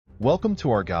Welcome to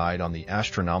our guide on the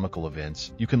astronomical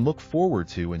events you can look forward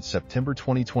to in September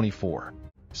 2024.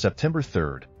 September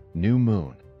 3rd, New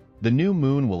Moon. The new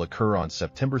moon will occur on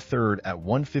September 3rd at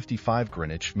 1:55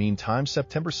 Greenwich Mean Time,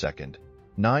 September 2nd,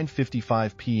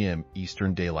 9:55 p.m.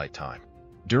 Eastern Daylight Time.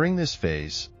 During this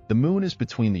phase, the moon is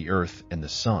between the Earth and the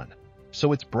Sun,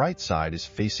 so its bright side is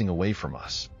facing away from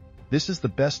us. This is the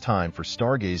best time for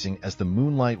stargazing as the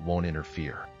moonlight won't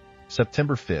interfere.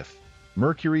 September 5th,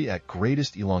 Mercury at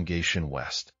greatest elongation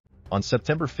west. On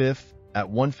September 5th, at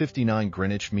 1:59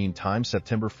 Greenwich Mean Time,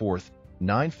 September 4th,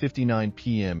 9:59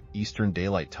 p.m. Eastern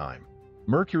Daylight Time,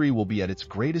 Mercury will be at its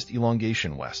greatest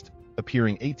elongation west,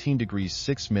 appearing 18 degrees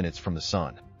 6 minutes from the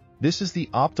Sun. This is the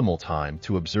optimal time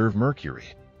to observe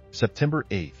Mercury. September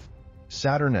 8th,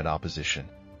 Saturn at opposition.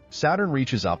 Saturn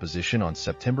reaches opposition on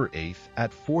September 8th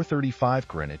at 4:35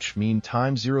 Greenwich Mean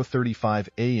Time, 0:35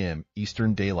 a.m.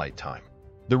 Eastern Daylight Time.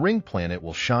 The ring planet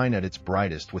will shine at its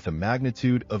brightest with a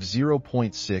magnitude of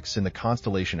 0.6 in the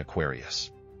constellation Aquarius.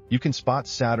 You can spot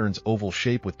Saturn's oval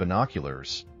shape with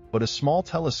binoculars, but a small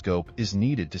telescope is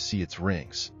needed to see its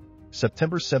rings.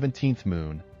 September 17th,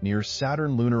 Moon near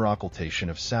Saturn, lunar occultation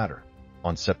of Saturn.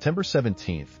 On September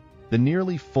 17th, the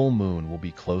nearly full moon will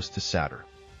be close to Saturn.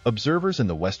 Observers in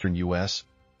the western U.S.,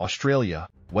 Australia,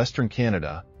 western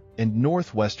Canada, and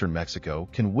northwestern Mexico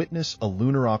can witness a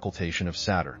lunar occultation of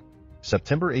Saturn.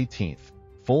 September 18th,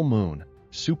 full moon,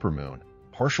 supermoon,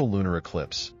 partial lunar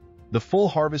eclipse. The full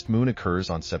harvest moon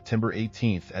occurs on September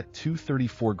 18th at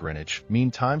 2:34 Greenwich Mean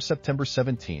Time, September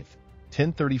 17th,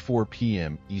 10:34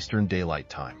 p.m. Eastern Daylight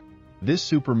Time. This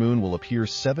supermoon will appear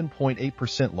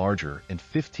 7.8% larger and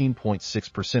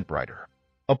 15.6% brighter.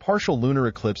 A partial lunar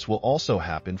eclipse will also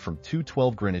happen from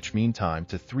 2:12 Greenwich Mean Time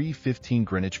to 3:15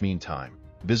 Greenwich Mean Time,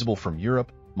 visible from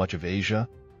Europe, much of Asia,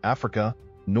 Africa,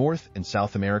 North and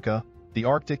South America, the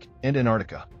Arctic, and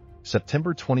Antarctica.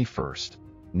 September 21st,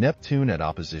 Neptune at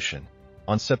opposition.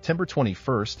 On September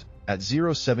 21st, at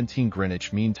 0:17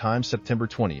 Greenwich Mean Time, September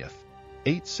 20th,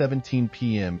 8:17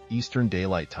 p.m. Eastern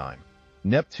Daylight Time,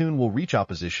 Neptune will reach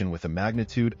opposition with a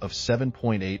magnitude of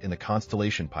 7.8 in the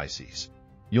constellation Pisces.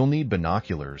 You'll need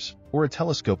binoculars or a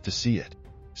telescope to see it.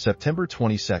 September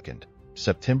 22nd,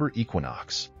 September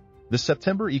equinox. The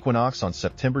September equinox on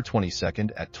September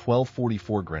 22nd at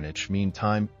 12:44 Greenwich Mean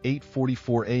Time,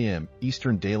 8:44 a.m.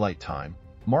 Eastern Daylight Time,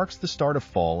 marks the start of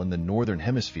fall in the northern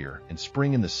hemisphere and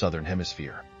spring in the southern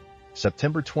hemisphere.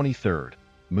 September 23rd,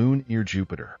 Moon near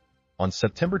Jupiter. On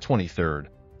September 23rd,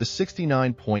 the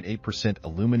 69.8%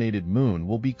 illuminated moon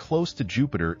will be close to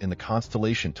Jupiter in the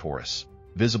constellation Taurus,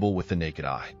 visible with the naked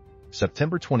eye.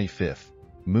 September 25th,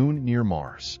 Moon near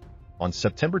Mars. On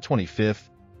September 25th,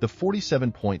 the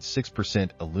 47.6%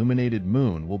 illuminated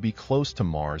moon will be close to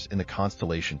Mars in the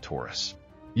constellation Taurus.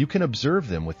 You can observe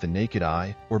them with the naked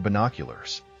eye or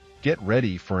binoculars. Get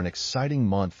ready for an exciting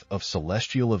month of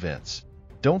celestial events.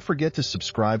 Don't forget to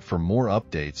subscribe for more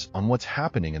updates on what's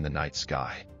happening in the night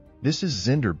sky. This is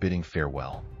Zinder bidding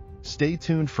farewell. Stay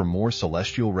tuned for more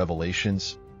celestial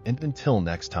revelations, and until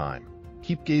next time,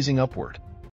 keep gazing upward.